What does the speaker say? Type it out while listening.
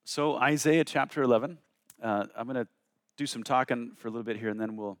So Isaiah chapter 11. I'm going to do some talking for a little bit here, and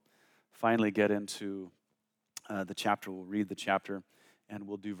then we'll finally get into the chapter. We'll read the chapter, and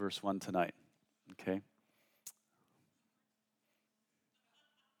we'll do verse 1 tonight. Okay?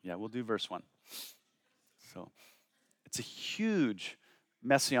 Yeah, we'll do verse 1. So it's a huge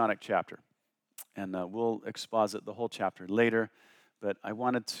messianic chapter, and we'll exposit the whole chapter later. But I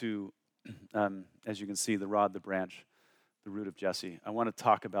wanted to, as you can see, the rod, the branch, the root of Jesse. I want to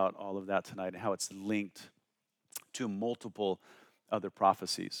talk about all of that tonight and how it's linked to multiple other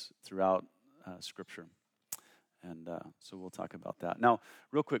prophecies throughout Scripture. And so we'll talk about that. Now,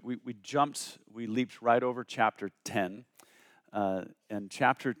 real quick, we leaped right over chapter 10. And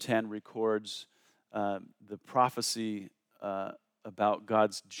chapter 10 records the prophecy about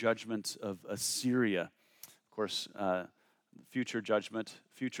God's judgment of Assyria. Of course, future judgment,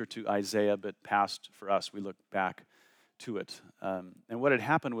 future to Isaiah, but past for us. We look back to it. And what had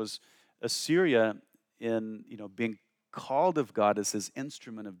happened was Assyria, in being called of God as his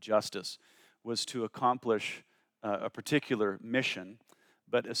instrument of justice, was to accomplish a particular mission,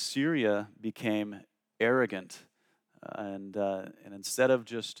 but Assyria became arrogant, and instead of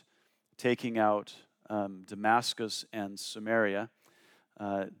just taking out Damascus and Samaria,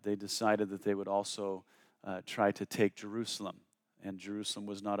 they decided that they would also try to take Jerusalem, and Jerusalem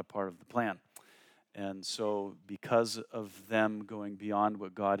was not a part of the plan. And so because of them going beyond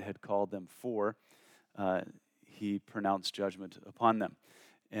what God had called them for, he pronounced judgment upon them.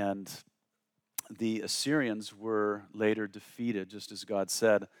 And the Assyrians were later defeated, just as God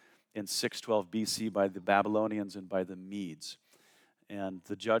said, in 612 BC by the Babylonians and by the Medes. And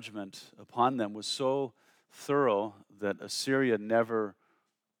the judgment upon them was so thorough that Assyria never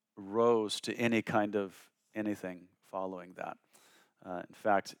rose to any kind of anything following that. In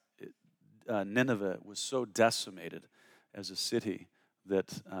fact, Nineveh was so decimated as a city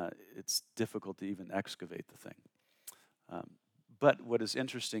that it's difficult to even excavate the thing. But what is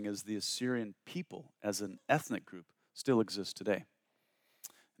interesting is the Assyrian people as an ethnic group still exists today.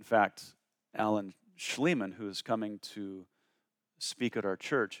 In fact, Alan Schliemann, who is coming to speak at our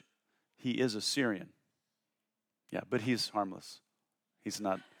church, he is Assyrian. Yeah, but he's harmless. He's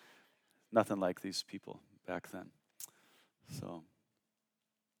nothing like these people back then. So,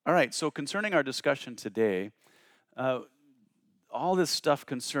 all right, so concerning our discussion today, all this stuff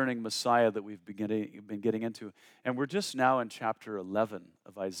concerning Messiah that we've been getting into, and we're just now in chapter 11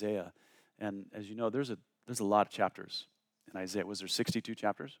 of Isaiah. And as you know, there's a lot of chapters in Isaiah. Was there 62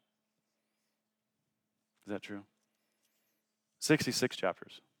 chapters? Is that true? 66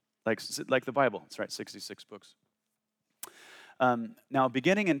 chapters, like the Bible. That's right, 66 books. Now,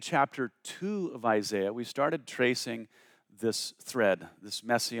 beginning in chapter 2 of Isaiah, we started tracing this thread, this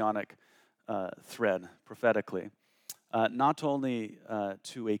messianic thread, prophetically, not only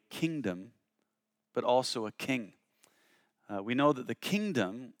to a kingdom, but also a king. We know that the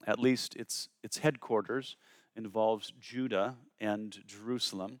kingdom, at least its headquarters, involves Judah and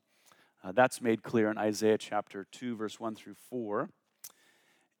Jerusalem. That's made clear in Isaiah chapter 2, verse 1 through 4.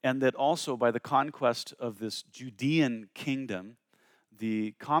 And that also by the conquest of this Judean kingdom,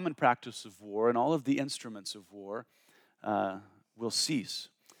 the common practice of war and all of the instruments of war will cease.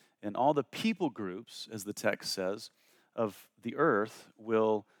 And all the people groups, as the text says, of the earth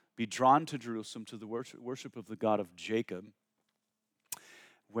will be drawn to Jerusalem to the worship of the God of Jacob,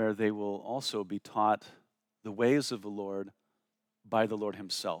 where they will also be taught the ways of the Lord by the Lord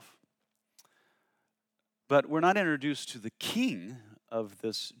himself. But we're not introduced to the king of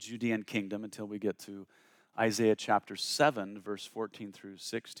this Judean kingdom until we get to Isaiah chapter 7, verse 14 through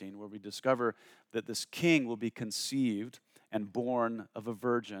 16, where we discover that this king will be conceived and born of a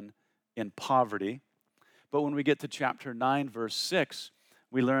virgin in poverty. But when we get to chapter 9, verse 6,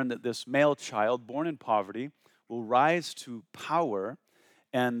 we learn that this male child born in poverty will rise to power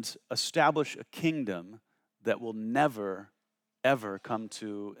and establish a kingdom that will never, ever come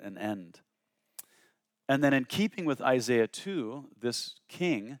to an end. And then in keeping with Isaiah 2, this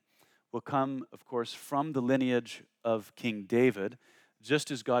king will come, of course, from the lineage of King David, just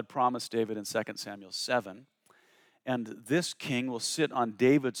as God promised David in 2 Samuel 7. And this king will sit on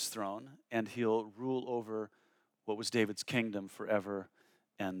David's throne, and he'll rule over what was David's kingdom forever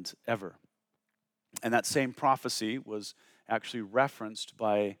and ever. And that same prophecy was actually referenced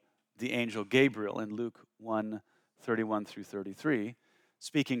by the angel Gabriel in Luke 1, 31 through 33.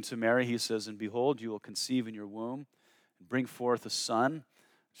 Speaking to Mary, he says, "And behold, you will conceive in your womb and bring forth a son.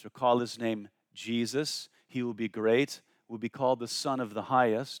 You shall call his name Jesus. He will be great, will be called the Son of the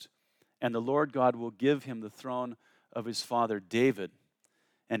Highest. And the Lord God will give him the throne of his father David.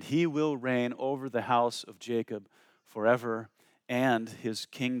 And he will reign over the house of Jacob forever and his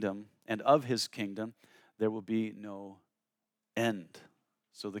kingdom, and of his kingdom, there will be no end.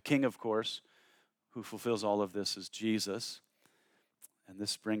 So the king, of course, who fulfills all of this is Jesus. And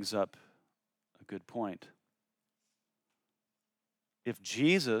this brings up a good point. If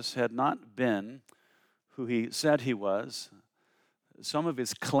Jesus had not been who he said he was, some of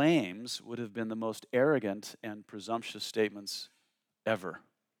his claims would have been the most arrogant and presumptuous statements ever.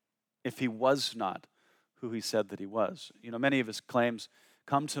 If he was not who he said that he was. You know, many of his claims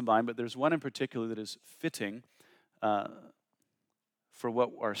come to mind, but there's one in particular that is fitting for what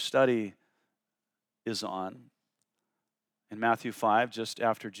our study is on. In Matthew 5, just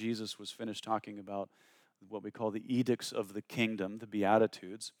after Jesus was finished talking about what we call the edicts of the kingdom, the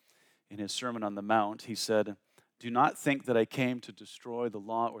Beatitudes, in his Sermon on the Mount, he said, "Do not think that I came to destroy the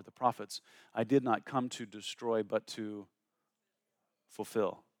law or the prophets. I did not come to destroy, but to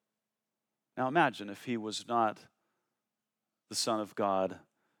fulfill." Now imagine if he was not the Son of God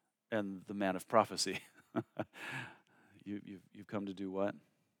and the man of prophecy. You've come to do what?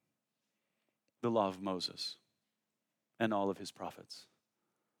 The law of Moses and all of his prophets.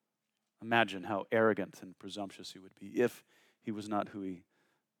 Imagine how arrogant and presumptuous he would be if he was not who he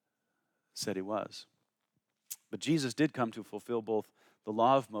said he was. But Jesus did come to fulfill both the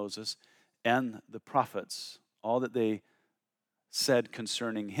law of Moses and the prophets, all that they said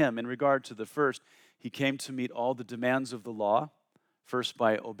concerning him. In regard to the first, he came to meet all the demands of the law, first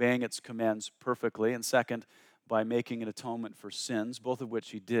by obeying its commands perfectly, and second, by making an atonement for sins, both of which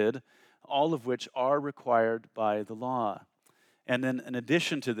he did, all of which are required by the law. And then in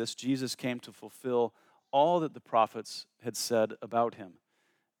addition to this, Jesus came to fulfill all that the prophets had said about him.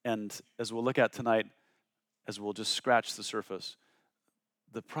 And as we'll look at tonight, as we'll just scratch the surface,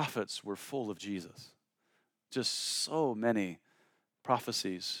 the prophets were full of Jesus. Just so many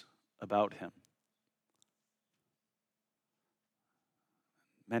prophecies about him.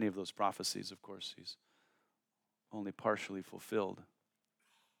 Many of those prophecies, of course, he's only partially fulfilled.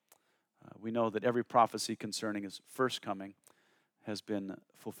 We know that every prophecy concerning his first coming has been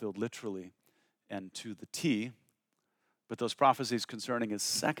fulfilled literally and to the T, but those prophecies concerning his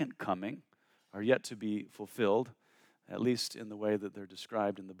second coming are yet to be fulfilled, at least in the way that they're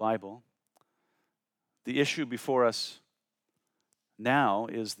described in the Bible. The issue before us now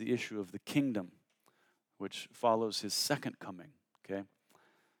is the issue of the kingdom, which follows his second coming, okay?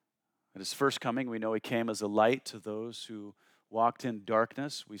 At his first coming, we know he came as a light to those who walked in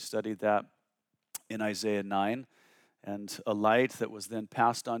darkness. We studied that in Isaiah 9. And a light that was then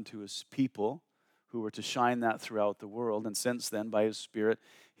passed on to his people who were to shine that throughout the world. And since then, by his Spirit,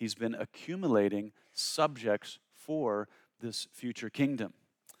 he's been accumulating subjects for this future kingdom.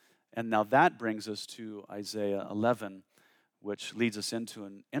 And now that brings us to Isaiah 11, which leads us into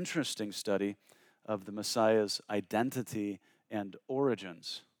an interesting study of the Messiah's identity and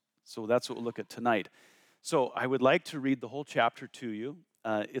origins. So that's what we'll look at tonight. So I would like to read the whole chapter to you.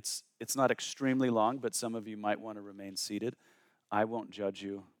 It's not extremely long, but some of you might want to remain seated. I won't judge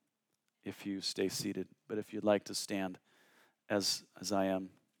you if you stay seated, but if you'd like to stand as I am,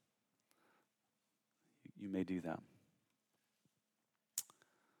 you may do that.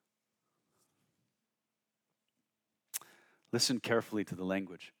 Listen carefully to the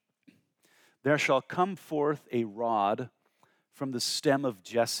language. There shall come forth a rod from the stem of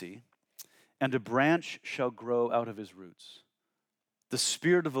Jesse, and a branch shall grow out of his roots. The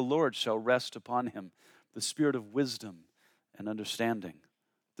Spirit of the Lord shall rest upon him, the Spirit of wisdom and understanding,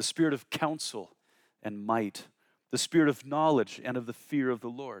 the Spirit of counsel and might, the Spirit of knowledge and of the fear of the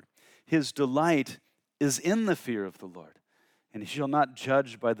Lord. His delight is in the fear of the Lord, and he shall not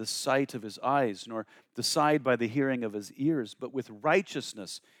judge by the sight of his eyes, nor decide by the hearing of his ears, but with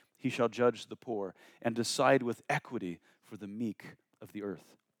righteousness he shall judge the poor, and decide with equity for the meek of the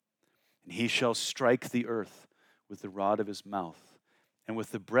earth. And he shall strike the earth with the rod of his mouth, and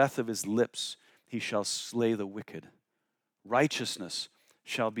with the breath of his lips he shall slay the wicked. Righteousness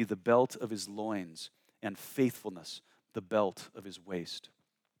shall be the belt of his loins, and faithfulness the belt of his waist.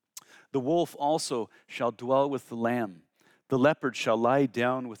 The wolf also shall dwell with the lamb. The leopard shall lie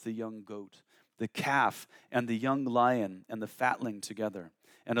down with the young goat, the calf and the young lion and the fatling together,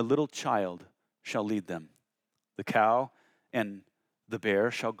 and a little child shall lead them. The cow and the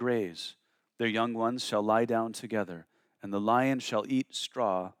bear shall graze. Their young ones shall lie down together, and the lion shall eat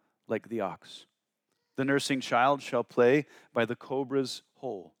straw like the ox. The nursing child shall play by the cobra's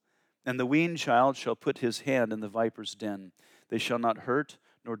hole, and the weaned child shall put his hand in the viper's den. They shall not hurt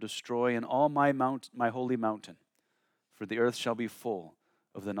nor destroy in all my holy mountain, for the earth shall be full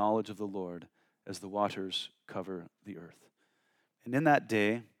of the knowledge of the Lord as the waters cover the earth. And in that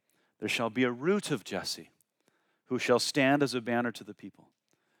day there shall be a root of Jesse, who shall stand as a banner to the people.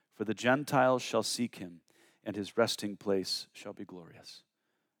 For the Gentiles shall seek him, and his resting place shall be glorious.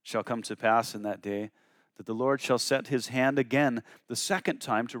 It shall come to pass in that day that the Lord shall set his hand again the second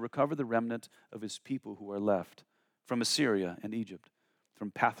time to recover the remnant of his people who are left, from Assyria and Egypt,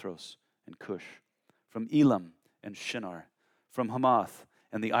 from Pathros and Cush, from Elam and Shinar, from Hamath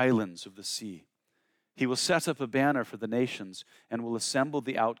and the islands of the sea. He will set up a banner for the nations and will assemble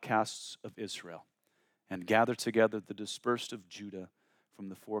the outcasts of Israel and gather together the dispersed of Judah from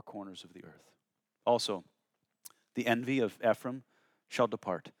the four corners of the earth. Also, the envy of Ephraim shall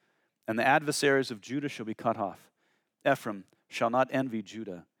depart, and the adversaries of Judah shall be cut off. Ephraim shall not envy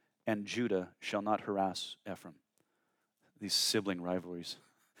Judah, and Judah shall not harass Ephraim. These sibling rivalries.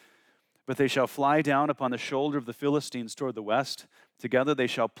 But they shall fly down upon the shoulder of the Philistines toward the west. Together they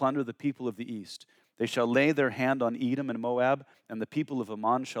shall plunder the people of the east. They shall lay their hand on Edom and Moab, and the people of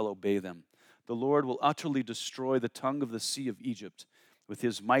Ammon shall obey them. The Lord will utterly destroy the tongue of the sea of Egypt. With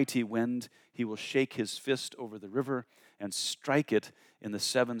his mighty wind, he will shake his fist over the river and strike it in the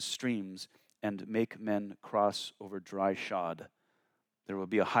seven streams and make men cross over dry shod. There will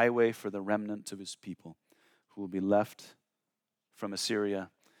be a highway for the remnant of his people who will be left from Assyria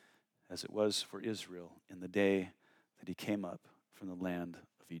as it was for Israel in the day that he came up from the land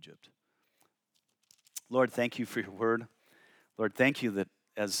of Egypt. Lord, thank you for your word. Lord, thank you that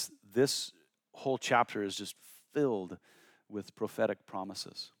as this whole chapter is just filled with prophetic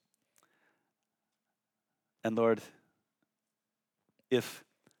promises. And Lord, if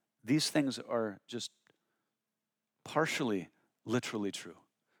these things are just partially literally true,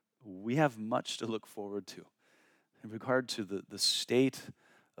 we have much to look forward to in regard to the state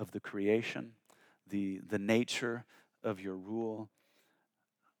of the creation, the nature of your rule.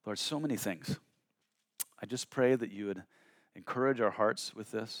 Lord, so many things. I just pray that you would encourage our hearts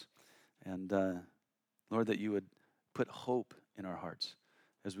with this, and Lord, that you would put hope in our hearts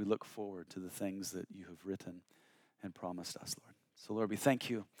as we look forward to the things that you have written and promised us, Lord. So, Lord, we thank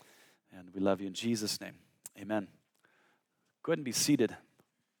you, and we love you in Jesus' name. Amen. Go ahead and be seated.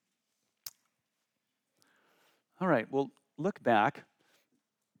 All right, well, look back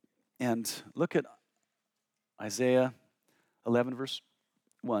and look at Isaiah 11, verse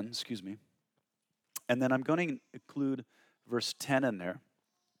 1, and then I'm going to include verse 10 in there.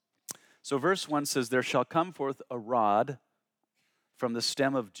 So verse 1 says, there shall come forth a rod from the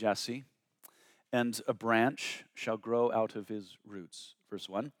stem of Jesse, and a branch shall grow out of his roots. Verse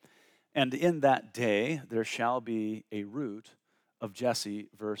 1. And in that day there shall be a root of Jesse.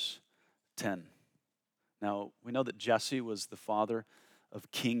 Verse 10. Now, we know that Jesse was the father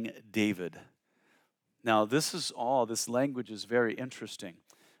of King David. Now, this language is very interesting.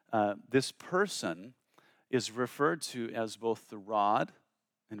 This person is referred to as both the rod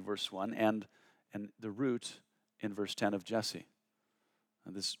in verse 1 and the root in verse 10 of Jesse.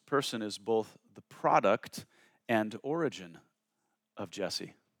 And this person is both the product and origin of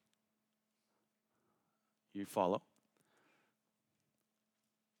Jesse. You follow?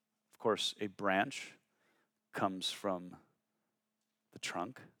 Of course, a branch comes from the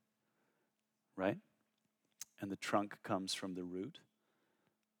trunk, right? And the trunk comes from the root.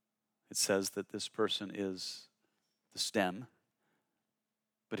 It says that this person is the stem,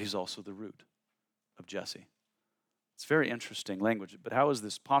 but he's also the root of Jesse. It's very interesting language, but how is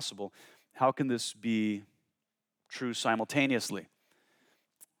this possible? How can this be true simultaneously?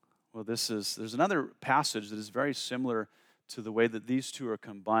 Well, there's another passage that is very similar to the way that these two are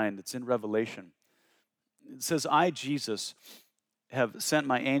combined. It's in Revelation. It says, I, Jesus, have sent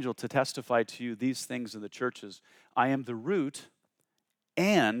my angel to testify to you these things in the churches. I am the root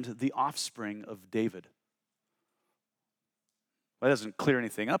and the offspring of David. Well, that doesn't clear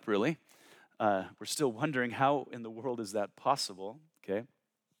anything up, really. We're still wondering how in the world is that possible, okay?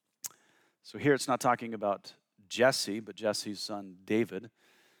 So here it's not talking about Jesse, but Jesse's son David.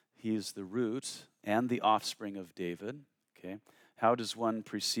 He's the root and the offspring of David, okay? How does one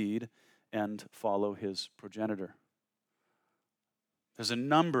precede and follow his progenitor? There's a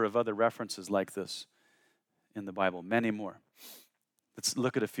number of other references like this in the Bible, many more. Let's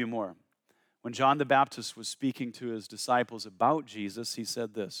look at a few more. When John the Baptist was speaking to his disciples about Jesus, he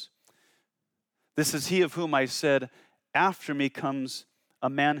said this, "This is he of whom I said, after me comes a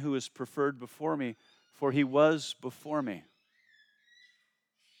man who is preferred before me, for he was before me."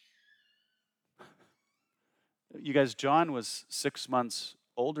 You guys, John was 6 months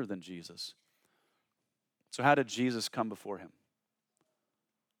older than Jesus. So how did Jesus come before him?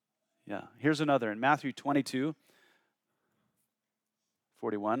 Yeah, here's another. In Matthew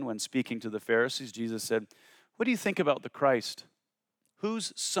 22:41, when speaking to the Pharisees, Jesus said, "What do you think about the Christ?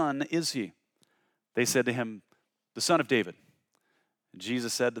 Whose son is he?" They said to him, the son of David. And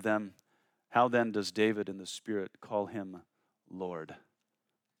Jesus said to them, how then does David in the Spirit call him Lord,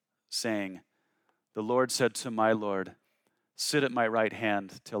 saying, the Lord said to my Lord, sit at my right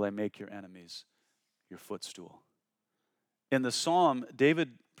hand till I make your enemies your footstool. In the psalm,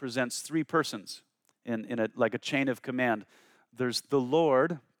 David presents three persons like a chain of command. There's the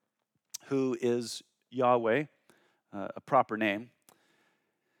Lord, who is Yahweh, a proper name.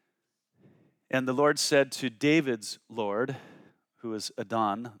 And the Lord said to David's Lord, who is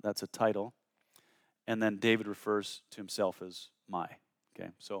Adon, that's a title. And then David refers to himself as my.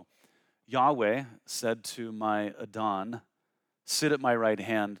 Okay, so Yahweh said to my Adon, sit at my right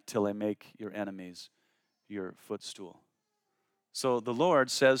hand till I make your enemies your footstool. So the Lord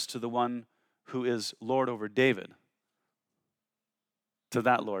says to the one who is Lord over David, to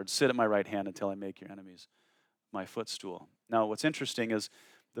that Lord, sit at my right hand until I make your enemies my footstool. Now, what's interesting is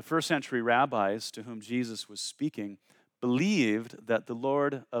the first century rabbis to whom Jesus was speaking believed that the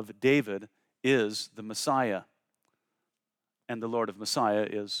Lord of David is the Messiah, and the Lord of Messiah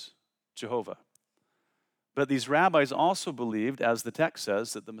is Jehovah. But these rabbis also believed, as the text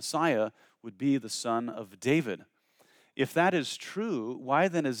says, that the Messiah would be the son of David. If that is true, why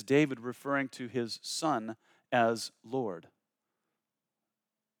then is David referring to his son as Lord?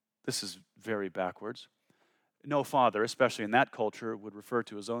 This is very backwards. No father, especially in that culture, would refer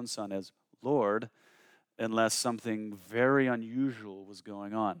to his own son as Lord unless something very unusual was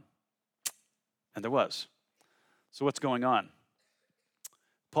going on. And there was. So what's going on?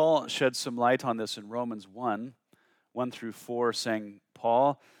 Paul sheds some light on this in Romans 1 through 4, saying,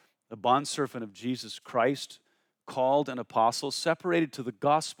 Paul, a bondservant of Jesus Christ, called an apostle, separated to the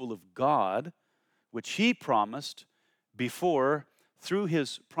gospel of God, which he promised before through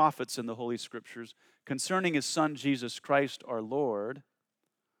his prophets in the Holy Scriptures, concerning his Son Jesus Christ our Lord,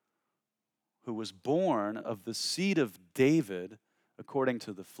 who was born of the seed of David according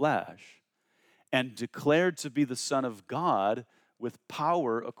to the flesh, and declared to be the Son of God with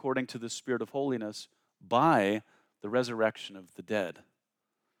power according to the Spirit of holiness by the resurrection of the dead.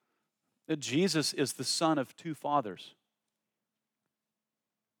 That Jesus is the son of two fathers,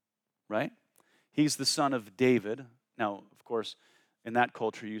 right? He's the son of David. Now, of course, in that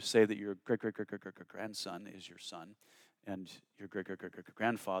culture, you say that your great-great-great-great-grandson is your son, and your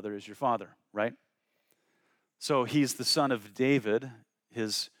great-great-great-great-grandfather is your father, right? So he's the son of David,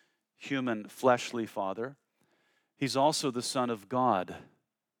 his human fleshly father. He's also the Son of God,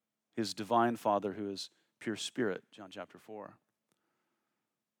 his divine Father who is pure spirit, John chapter 4.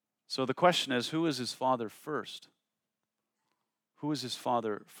 So the question is, who is his father first? Who is his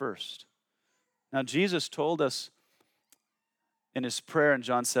father first? Now, Jesus told us in his prayer in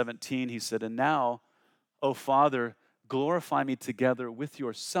John 17, he said, and now, O Father, glorify me together with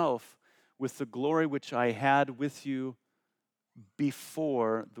yourself with the glory which I had with you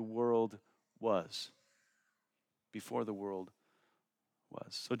before the world was. Before the world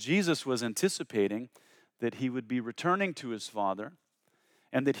was. So Jesus was anticipating that he would be returning to his Father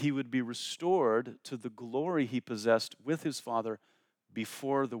and that he would be restored to the glory he possessed with his Father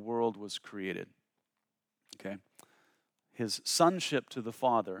before the world was created. Okay? His sonship to the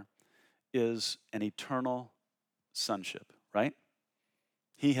Father is an eternal sonship, right?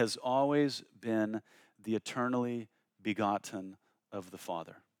 He has always been the eternally begotten of the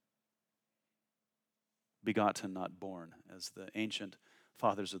Father. Begotten, not born, as the ancient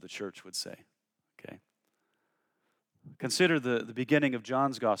fathers of the church would say. Okay. Consider the beginning of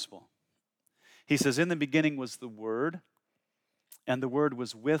John's gospel. He says, in the beginning was the Word, and the Word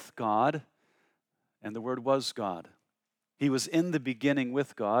was with God, and the Word was God. He was in the beginning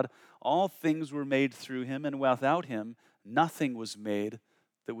with God. All things were made through him, and without him, nothing was made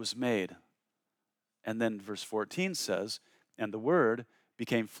that was made. And then verse 14 says, and the Word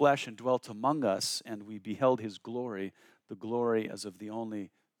became flesh and dwelt among us, and we beheld his glory, the glory as of the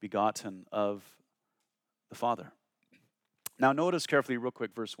only begotten of the Father. Now notice carefully real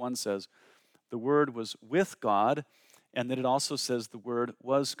quick, verse 1 says, the Word was with God, and then it also says the Word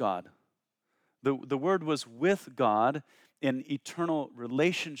was God. The Word was with God in eternal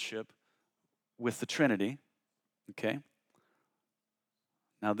relationship with the Trinity, okay?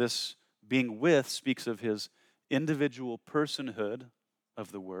 Now this being with speaks of his individual personhood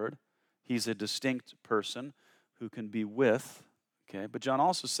of the Word. He's a distinct person who can be with, okay? But John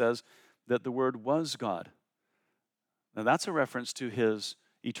also says that the Word was God. Now that's a reference to his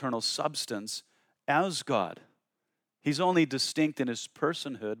eternal substance as God. He's only distinct in his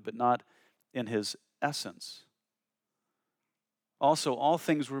personhood, but not in his essence. Also, all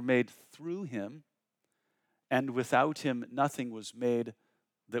things were made through him, and without him nothing was made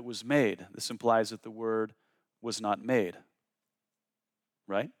that was made. This implies that the Word was not made.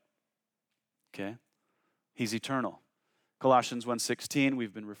 Right? Okay. He's eternal. Colossians 1:16,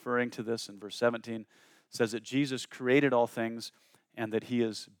 we've been referring to this in verse 17, says that Jesus created all things and that he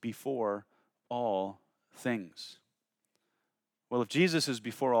is before all things. Well, if Jesus is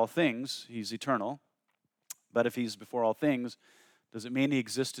before all things, he's eternal. But if he's before all things, does it mean he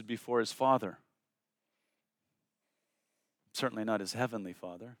existed before his Father? Certainly not his heavenly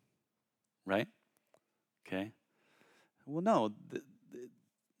Father, right? Okay. Well, no,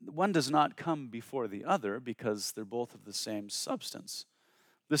 one does not come before the other because they're both of the same substance.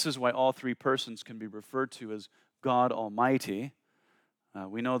 This is why all three persons can be referred to as God Almighty.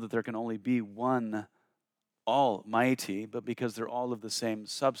 We know that there can only be one Almighty, but because they're all of the same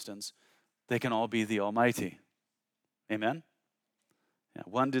substance, they can all be the Almighty. Amen? Yeah,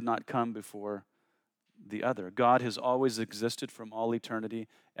 one did not come before the other. God has always existed from all eternity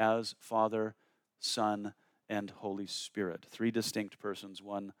as Father, Son, and Holy Spirit. Three distinct persons,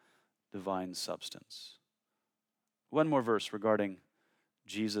 one divine substance. One more verse regarding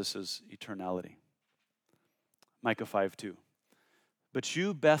Jesus' eternality. Micah 5:2. But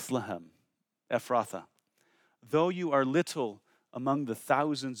you, Bethlehem, Ephrathah, though you are little among the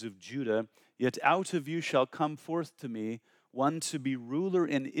thousands of Judah, yet out of you shall come forth to me one to be ruler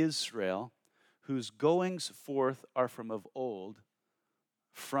in Israel, whose goings forth are from of old,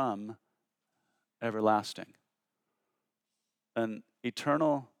 from everlasting. An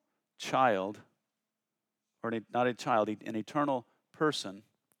eternal child, or not a child, an eternal person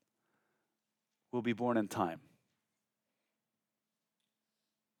will be born in time.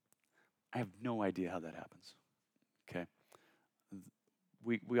 I have no idea how that happens. Okay?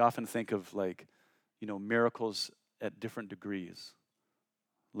 We often think of miracles at different degrees,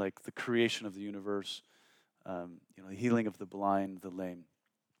 like the creation of the universe, the healing of the blind, the lame.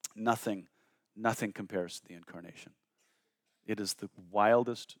 Nothing compares to the incarnation. It is the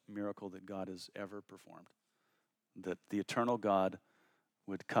wildest miracle that God has ever performed. That the eternal God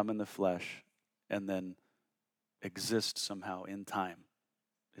would come in the flesh and then exist somehow in time.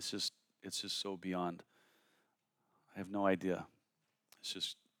 It's just so beyond. I have no idea.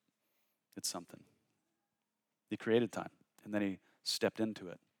 It's something. He created time, and then he stepped into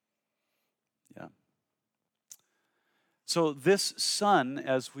it. Yeah. So this Son,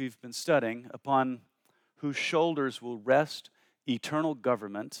 as we've been studying, upon whose shoulders will rest eternal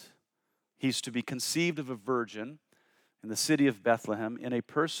government, he's to be conceived of a virgin in the city of Bethlehem, in a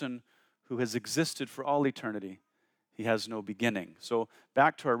person who has existed for all eternity. He has no beginning. So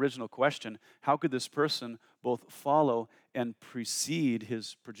back to our original question, how could this person both follow and precede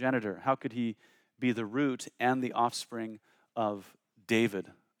his progenitor? How could he be the root and the offspring of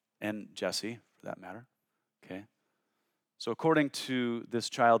David and Jesse, for that matter? Okay. So according to this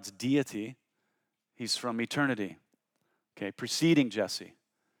child's deity, he's from eternity. Okay, preceding Jesse,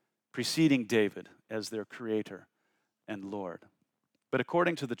 preceding David as their creator and Lord. But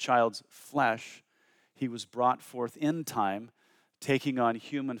according to the child's flesh, he was brought forth in time, taking on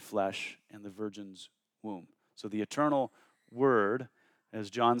human flesh in the virgin's womb. So the eternal Word, as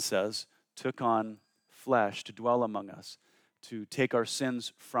John says, took on flesh to dwell among us, to take our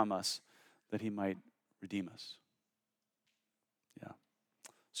sins from us, that he might redeem us. Yeah.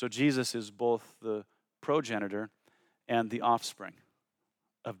 So Jesus is both the progenitor and the offspring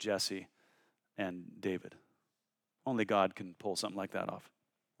of Jesse and David. Only God can pull something like that off,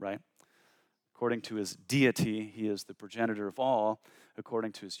 right? According to his deity, he is the progenitor of all.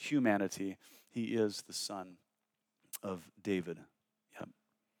 According to his humanity, he is the son of David. Yep.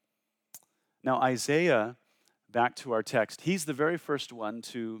 Now, Isaiah, back to our text, he's the very first one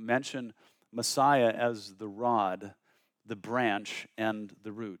to mention Messiah as the rod, the branch, and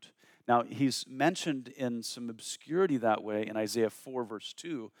the root. Now, he's mentioned in some obscurity that way in Isaiah 4, verse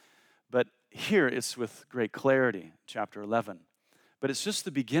 2, but here it's with great clarity, chapter 11. But it's just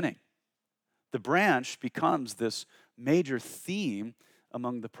the beginning. The branch becomes this major theme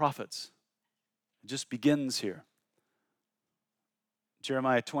among the prophets. It just begins here.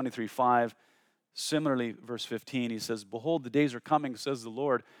 Jeremiah 23:5, similarly, verse 15, he says, "Behold, the days are coming, says the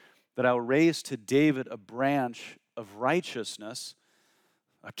Lord, that I will raise to David a branch of righteousness,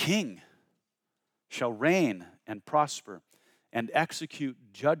 a king shall reign and prosper and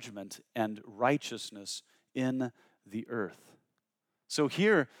execute judgment and righteousness in the earth." So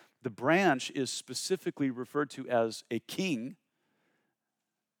here, the branch is specifically referred to as a king.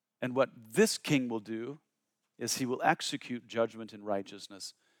 And what this king will do is he will execute judgment and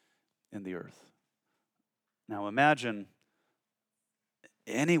righteousness in the earth. Now imagine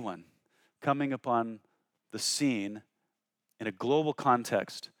anyone coming upon the scene in a global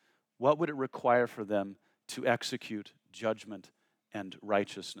context. What would it require for them to execute judgment and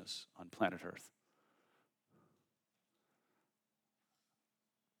righteousness on planet Earth.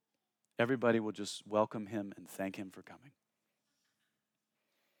 Everybody will just welcome him and thank him for coming.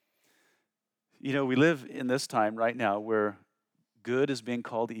 You know, we live in this time right now where good is being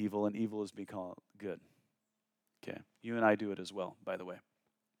called evil and evil is being called good. Okay, you and I do it as well, by the way.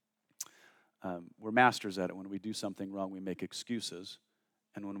 We're masters at it. When we do something wrong, we make excuses.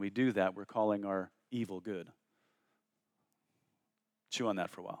 And when we do that, we're calling our evil good. Chew on that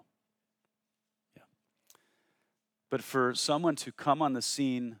for a while. Yeah. But for someone to come on the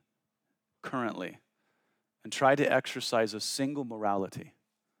scene currently and try to exercise a single morality,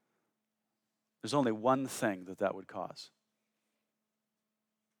 there's only one thing that would cause: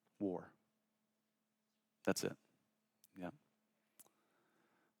 war. That's it. Yeah.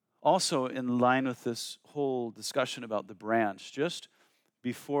 Also, in line with this whole discussion about the branch, just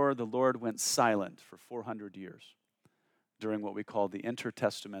before the Lord went silent for 400 years, during what we call the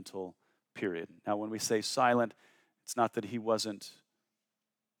intertestamental period. Now, when we say silent, it's not that he wasn't,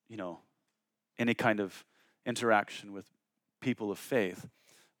 any kind of interaction with people of faith,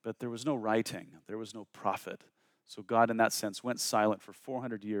 but there was no writing, there was no prophet. So God, in that sense, went silent for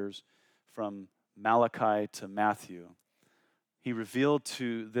 400 years from Malachi to Matthew. He revealed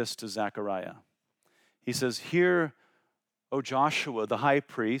this to Zechariah. He says, "Hear, O Joshua, the high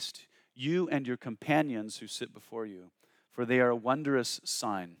priest, you and your companions who sit before you, for they are a wondrous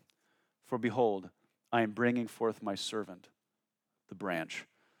sign. For behold, I am bringing forth my servant, the branch."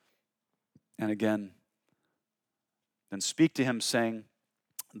 And again, then speak to him, saying,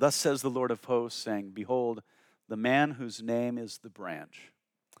 "Thus says the Lord of hosts, saying, behold, the man whose name is the branch.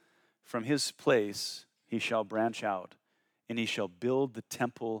 From his place he shall branch out, and he shall build the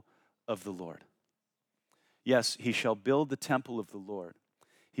temple of the Lord. Yes, he shall build the temple of the Lord.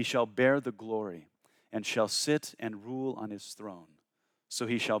 He shall bear the glory, and shall sit and rule on his throne. So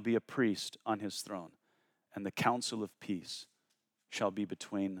he shall be a priest on his throne, and the counsel of peace shall be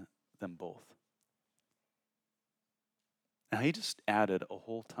between them both." Now, he just added a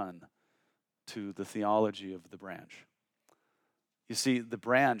whole ton to the theology of the branch. You see, the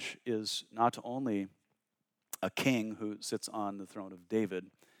branch is not only a king who sits on the throne of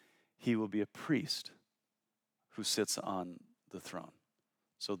David, he will be a priest who sits on the throne.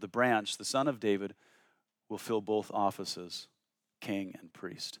 So the branch, the son of David, will fill both offices, king and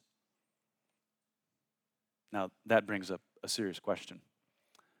priest. Now, that brings up a serious question.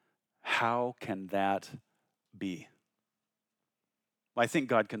 How can that be? Well, I think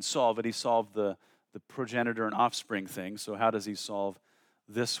God can solve it. He solved the progenitor and offspring thing, so how does he solve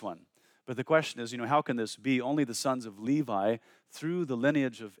this one? But the question is, how can this be? Only the sons of Levi, through the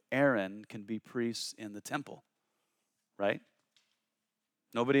lineage of Aaron, can be priests in the temple, right?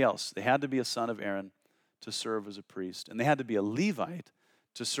 Nobody else. They had to be a son of Aaron to serve as a priest, and they had to be a Levite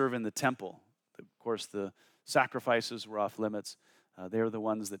to serve in the temple. Of course, the sacrifices were off limits. They were the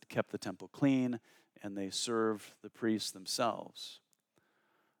ones that kept the temple clean, and they served the priests themselves.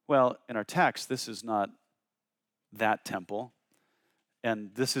 Well, in our text, this is not that temple,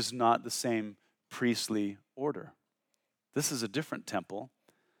 and this is not the same priestly order. This is a different temple,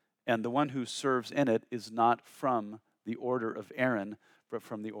 and the one who serves in it is not from the order of Aaron, but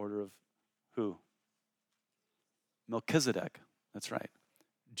from the order of who? Melchizedek. That's right.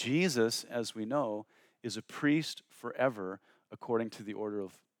 Jesus, as we know, is a priest forever according to the order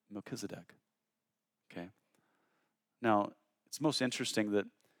of Melchizedek. Okay? Now, it's most interesting that,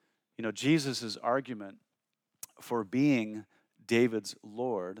 Jesus' argument for being David's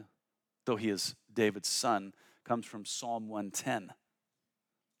Lord, though he is David's son, comes from Psalm 110.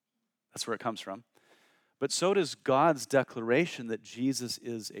 That's where it comes from. But so does God's declaration that Jesus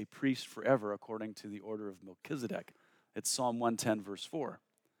is a priest forever according to the order of Melchizedek. It's Psalm 110, verse 4,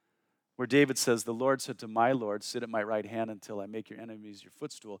 where David says, "The Lord said to my Lord, sit at my right hand until I make your enemies your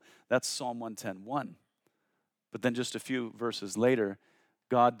footstool." That's Psalm 110:1. But then just a few verses later,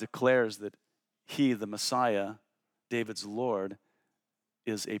 God declares that he, the Messiah, David's Lord,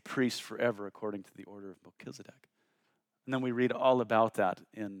 is a priest forever according to the order of Melchizedek. And then we read all about that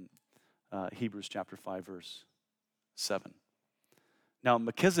in Hebrews chapter 5, verse 7. Now,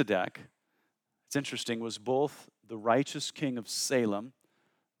 Melchizedek, it's interesting, was both the righteous king of Salem,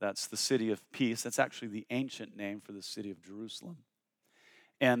 that's the city of peace, that's actually the ancient name for the city of Jerusalem,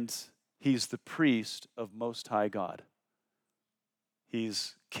 and he's the priest of Most High God.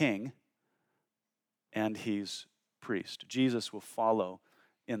 He's king, and he's priest. Jesus will follow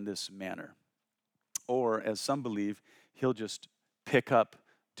in this manner. Or, as some believe, he'll just pick up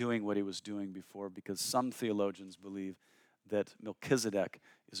doing what he was doing before, because some theologians believe that Melchizedek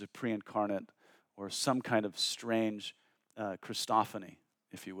is a pre-incarnate or some kind of strange Christophany,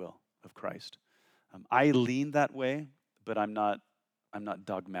 if you will, of Christ. I lean that way, but I'm not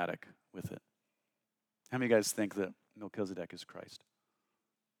dogmatic with it. How many of you guys think that Melchizedek is Christ?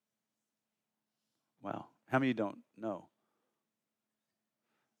 Wow. How many don't know?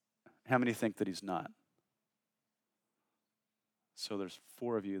 How many think that he's not? So there's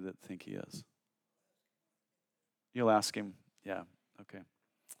 4 of you that think he is. You'll ask him, yeah, okay.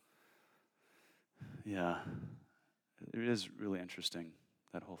 Yeah, it is really interesting,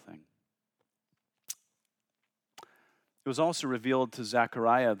 that whole thing. It was also revealed to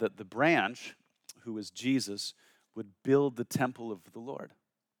Zechariah that the branch, who is Jesus, would build the temple of the Lord.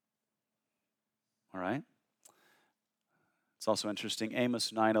 All right? It's also interesting,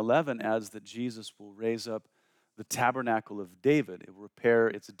 Amos 9:11 adds that Jesus will raise up the tabernacle of David. It will repair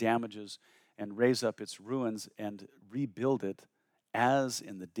its damages and raise up its ruins and rebuild it as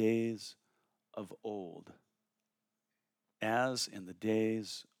in the days of old. As in the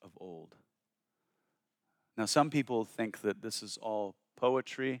days of old. Now, some people think that this is all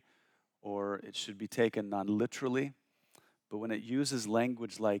poetry or it should be taken non-literally, but when it uses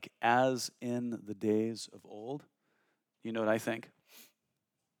language like as in the days of old, you know what I think?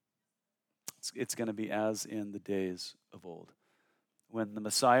 It's going to be as in the days of old. When the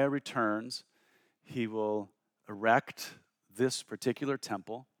Messiah returns, he will erect this particular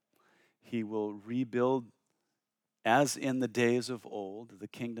temple. He will rebuild, as in the days of old, the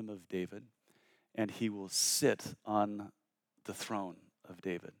kingdom of David, and he will sit on the throne of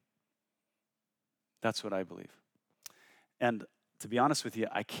David. That's what I believe. And to be honest with you,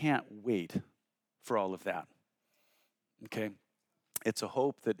 I can't wait for all of that. Okay? It's a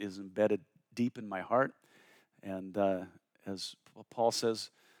hope that is embedded deep in my heart. And as Paul says,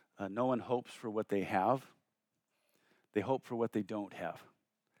 no one hopes for what they have. They hope for what they don't have.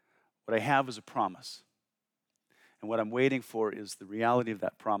 What I have is a promise. And what I'm waiting for is the reality of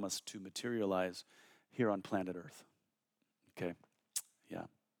that promise to materialize here on planet Earth. Okay? Yeah.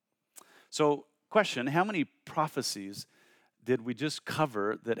 So, question, how many prophecies did we just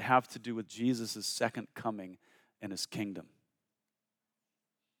cover that have to do with Jesus' second coming and his kingdom?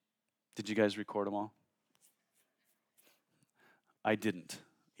 Did you guys record them all? I didn't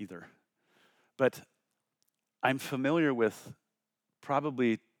either. But I'm familiar with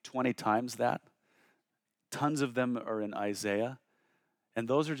probably 20 times that. Tons of them are in Isaiah. And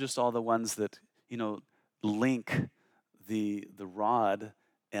those are just all the ones that, link the rod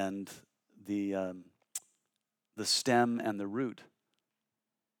and the stem and the root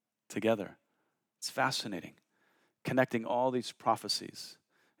together. It's fascinating. Connecting all these prophecies.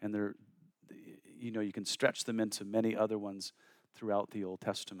 And they're, you can stretch them into many other ones throughout the Old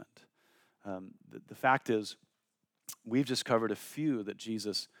Testament. The fact is, we've just covered a few that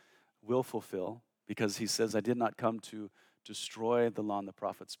Jesus will fulfill because he says, I did not come to destroy the law and the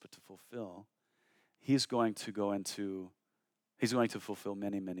prophets, but to fulfill. He's going to fulfill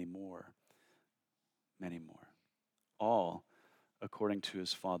many, many more. Many more. All according to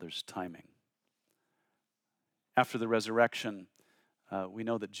his Father's timing. After the resurrection, we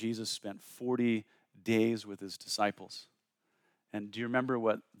know that Jesus spent 40 days with his disciples. And do you remember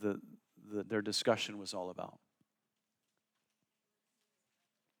what their discussion was all about?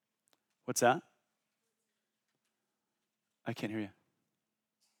 What's that? I can't hear you.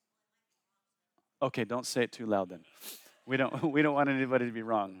 Okay, don't say it too loud then. We don't want anybody to be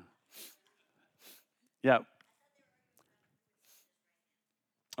wrong. Yeah.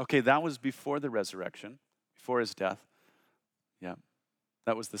 Okay, that was before the resurrection, before his death. Yeah.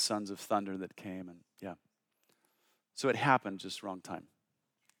 That was the sons of thunder that came, and yeah. So it happened just wrong time.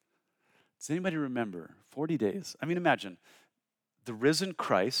 Does anybody remember 40 days? I mean, imagine the risen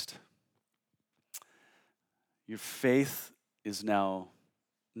Christ. Your faith is now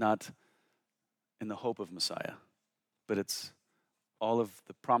not in the hope of Messiah, but it's all of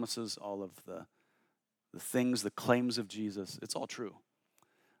the promises, all of the things, the claims of Jesus. It's all true.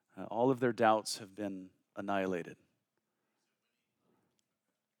 All of their doubts have been annihilated.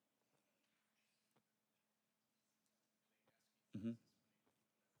 Mm-hmm.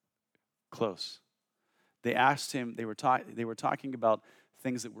 Close. They asked him, they were talking about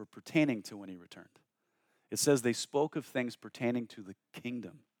things that were pertaining to when he returned. It says they spoke of things pertaining to the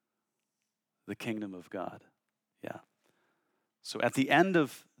kingdom of God. Yeah. So at the end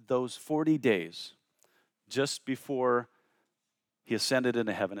of those 40 days, just before he ascended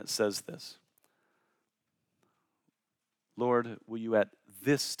into heaven, it says this: Lord, will you at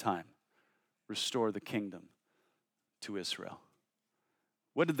this time restore the kingdom to Israel?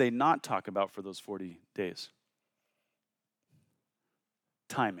 What did they not talk about for those 40 days?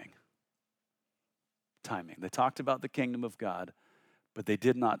 Timing. timing. They talked about the kingdom of God, but they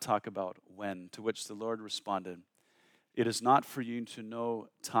did not talk about when, to which the Lord responded, "It is not for you to know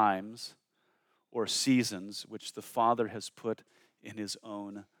times or seasons which the Father has put in his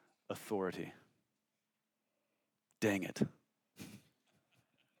own authority." Dang it.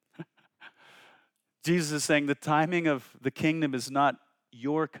 Jesus is saying the timing of the kingdom is not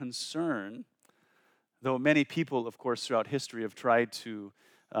your concern, though many people, of course, throughout history have tried to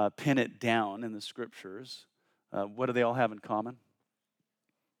pin it down in the scriptures. What do they all have in common?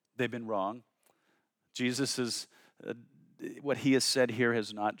 They've been wrong. Jesus is, what he has said here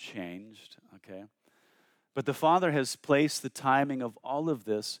has not changed, okay? But the Father has placed the timing of all of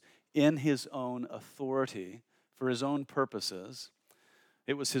this in his own authority for his own purposes.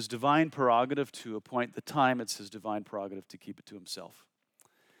 It was his divine prerogative to appoint the time. It's his divine prerogative to keep it to himself.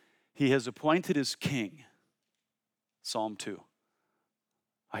 He has appointed his king. Psalm 2.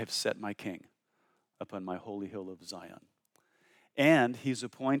 I have set my king upon my holy hill of Zion. And he's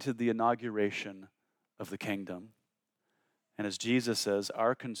appointed the inauguration of the kingdom. And as Jesus says,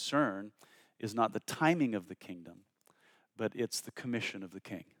 our concern is not the timing of the kingdom, but it's the commission of the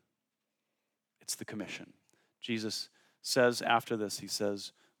king. It's the commission. Jesus says after this, he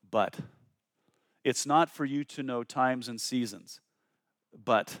says, but it's not for you to know times and seasons,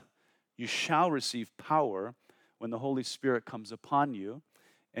 but you shall receive power when the Holy Spirit comes upon you,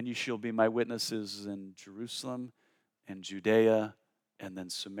 and you shall be my witnesses in Jerusalem and Judea and then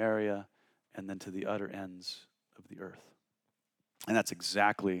Samaria and then to the utter ends of the earth. And that's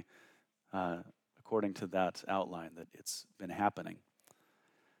exactly according to that outline that it's been happening.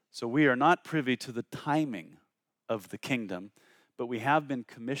 So we are not privy to the timing of the kingdom, but we have been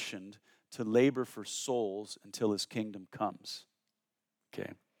commissioned to labor for souls until his kingdom comes.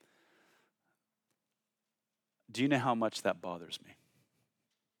 Okay. Do you know how much that bothers me?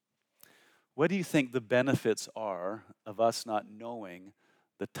 What do you think the benefits are of us not knowing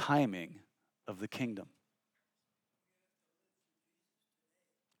the timing of the kingdom?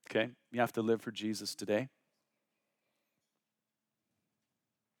 Okay, you have to live for Jesus today.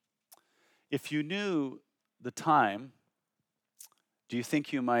 If you knew the time, do you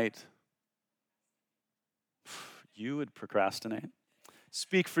think you would procrastinate?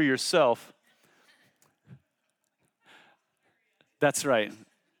 Speak for yourself. That's right.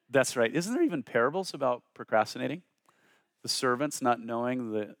 That's right. Isn't there even parables about procrastinating? The servants not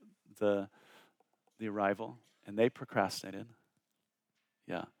knowing the arrival, and they procrastinated.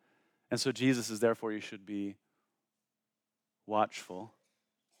 Yeah. And so Jesus is, therefore, you should be watchful.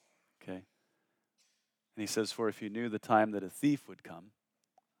 Okay. And he says, for if you knew the time that a thief would come,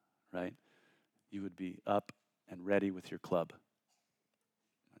 right, you would be up and ready with your club.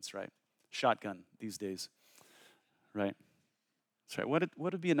 That's right. Shotgun these days, right? That's right. What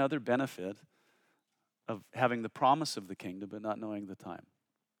would be another benefit of having the promise of the kingdom but not knowing the time?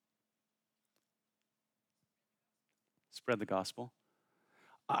 Spread the gospel.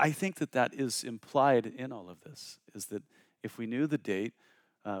 I think that is implied in all of this, is that if we knew the date,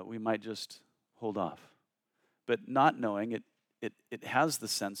 we might just hold off. But not knowing it has the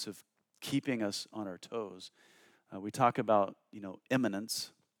sense of keeping us on our toes. We talk about,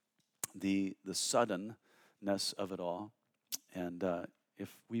 imminence, the suddenness of it all. And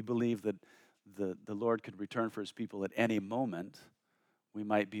if we believe that the Lord could return for his people at any moment, we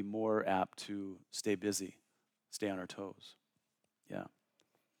might be more apt to stay busy, stay on our toes. Yeah.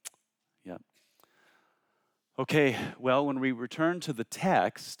 Yeah. Okay, well, when we return to the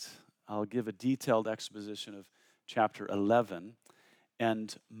text, I'll give a detailed exposition of chapter 11,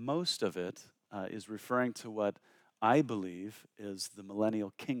 and most of it is referring to what I believe is the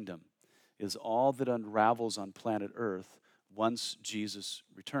millennial kingdom, is all that unravels on planet Earth once Jesus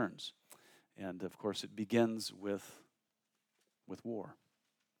returns. And of course, it begins with war.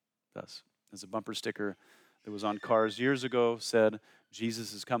 Thus, there's a bumper sticker that was on cars years ago said,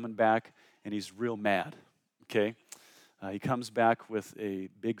 Jesus is coming back and he's real mad, okay? He comes back with a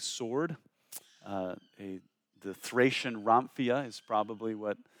big sword. The Thracian Ramphia is probably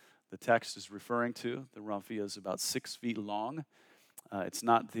what the text is referring to. The Ramphia is about 6 feet long. It's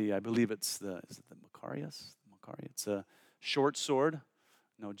not I believe is it the Macarius? It's a short sword.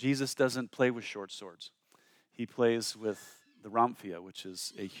 No, Jesus doesn't play with short swords. He plays with the Ramphia, which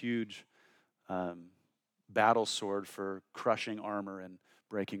is a huge battle sword for crushing armor and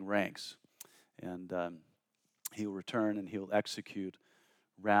breaking ranks. And he'll return and he'll execute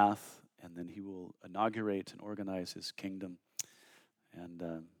wrath, and then he will inaugurate and organize his kingdom.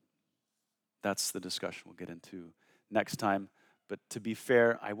 And that's the discussion we'll get into next time. But to be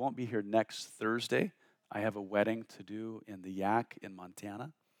fair, I won't be here next Thursday. I have a wedding to do in the Yak in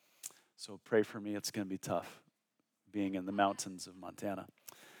Montana. So pray for me. It's going to be tough being in the mountains of Montana.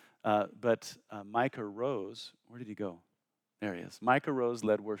 But Micah Rose, where did he go? There he is. Micah Rose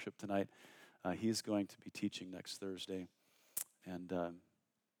led worship tonight. He's going to be teaching next Thursday. And we'll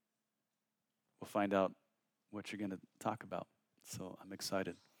find out what you're going to talk about. So I'm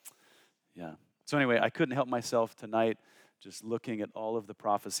excited. Yeah. So anyway, I couldn't help myself tonight just looking at all of the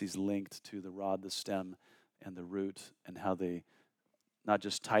prophecies linked to the rod, the stem, and the root, and how they not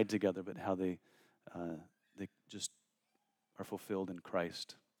just tied together, but how they just are fulfilled in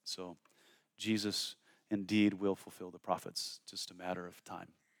Christ. So Jesus indeed will fulfill the prophets, just a matter of time.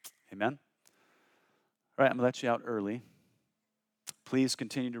 Amen? All right, I'm going to let you out early. Please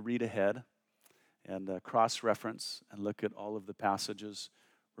continue to read ahead and cross-reference and look at all of the passages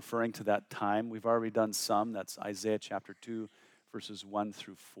referring to that time. We've already done some. That's Isaiah chapter 2, verses 1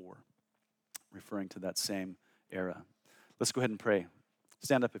 through 4, referring to that same era. Let's go ahead and pray.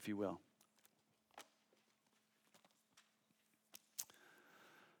 Stand up if you will.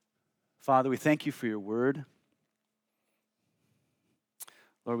 Father, we thank you for your word.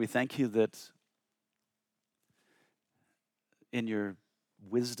 Lord, we thank you that in your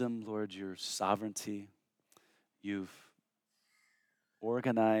wisdom, Lord, your sovereignty, you've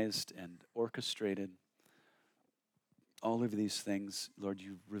organized and orchestrated all of these things. Lord,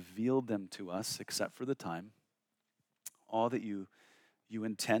 you've revealed them to us except for the time. All that you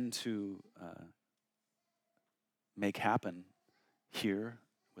intend to make happen here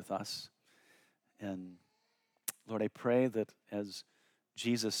with us. And Lord, I pray that as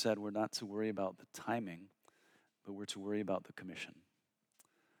Jesus said, we're not to worry about the timing, but we're to worry about the commission.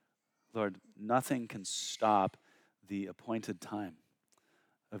 Lord, nothing can stop the appointed time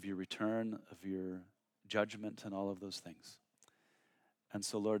of your return, of your judgment, and all of those things. And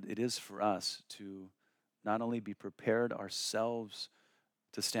so, Lord, it is for us to not only be prepared ourselves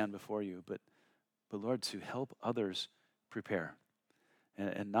to stand before you, but Lord, to help others prepare.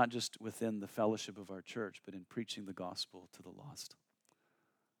 And not just within the fellowship of our church, but in preaching the gospel to the lost.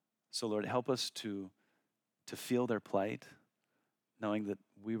 So, Lord, help us to feel their plight, knowing that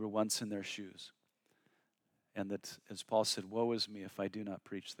we were once in their shoes. And that, as Paul said, woe is me if I do not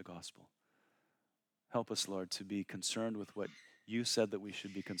preach the gospel. Help us, Lord, to be concerned with what you said that we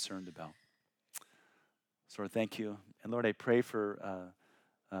should be concerned about. So, Lord, thank you. And Lord, I pray for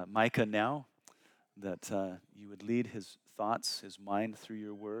Micah now, that you would lead his thoughts, his mind through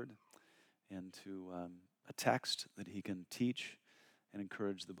your word, and to a text that he can teach and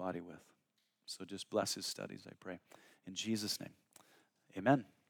encourage the body with. So just bless his studies, I pray. In Jesus' name, amen.